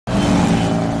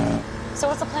So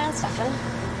what's the plan, Stefan?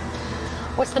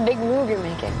 What's the big move you're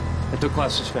making? I took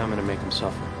Klaus's family to make him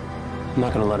suffer. I'm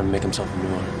not gonna let him make himself a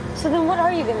new one. So then what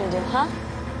are you gonna do, huh?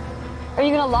 Are you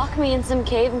gonna lock me in some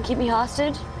cave and keep me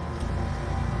hostage?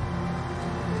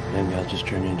 Maybe I'll just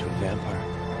turn you into a vampire.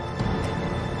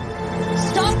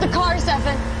 Stop the car,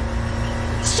 Stefan!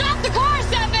 Stop the car,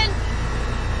 Stefan!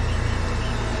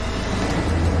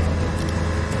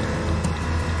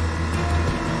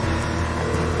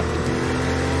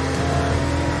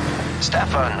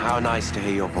 Stefan, how nice to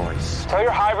hear your voice. Tell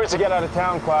your hybrids to get out of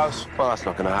town, Klaus. Well, that's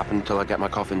not going to happen until I get my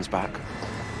coffins back.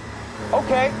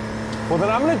 Okay. Well, then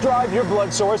I'm going to drive your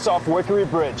blood source off Wickery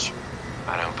Bridge.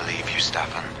 I don't believe you,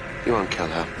 Stefan. You won't kill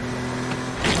her.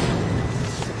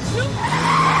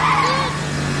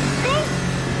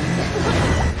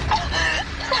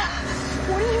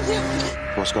 What are you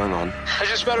doing? What's going on? I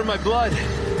just spattered my blood.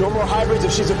 No more hybrids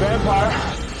if she's a vampire.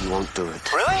 You won't do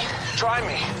it. Really? Try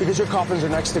me. Because your coffins are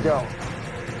next to go.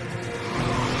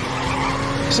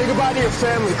 Say goodbye to your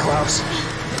family, Klaus.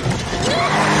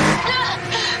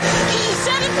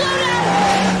 Stefan, slow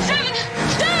down! Stefan,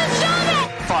 stop it!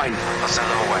 Fine, I'll send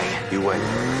them away. You win.